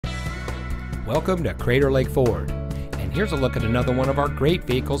Welcome to Crater Lake Ford, and here's a look at another one of our great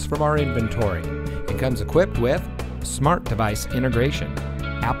vehicles from our inventory. It comes equipped with smart device integration,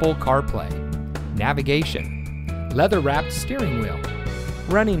 Apple CarPlay, navigation, leather-wrapped steering wheel,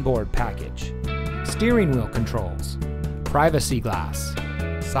 running board package, steering wheel controls, privacy glass,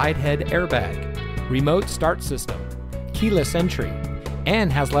 side head airbag, remote start system, keyless entry,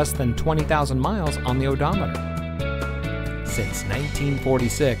 and has less than 20,000 miles on the odometer. Since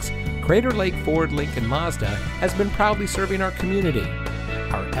 1946, Crater Lake Ford Lincoln Mazda has been proudly serving our community.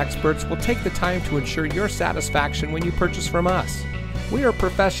 Our experts will take the time to ensure your satisfaction when you purchase from us. We are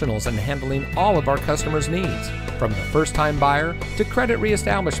professionals in handling all of our customers' needs, from the first-time buyer to credit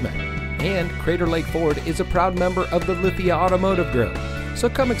reestablishment. And Crater Lake Ford is a proud member of the Lithia Automotive Group. So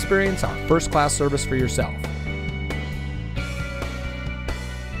come experience our first-class service for yourself.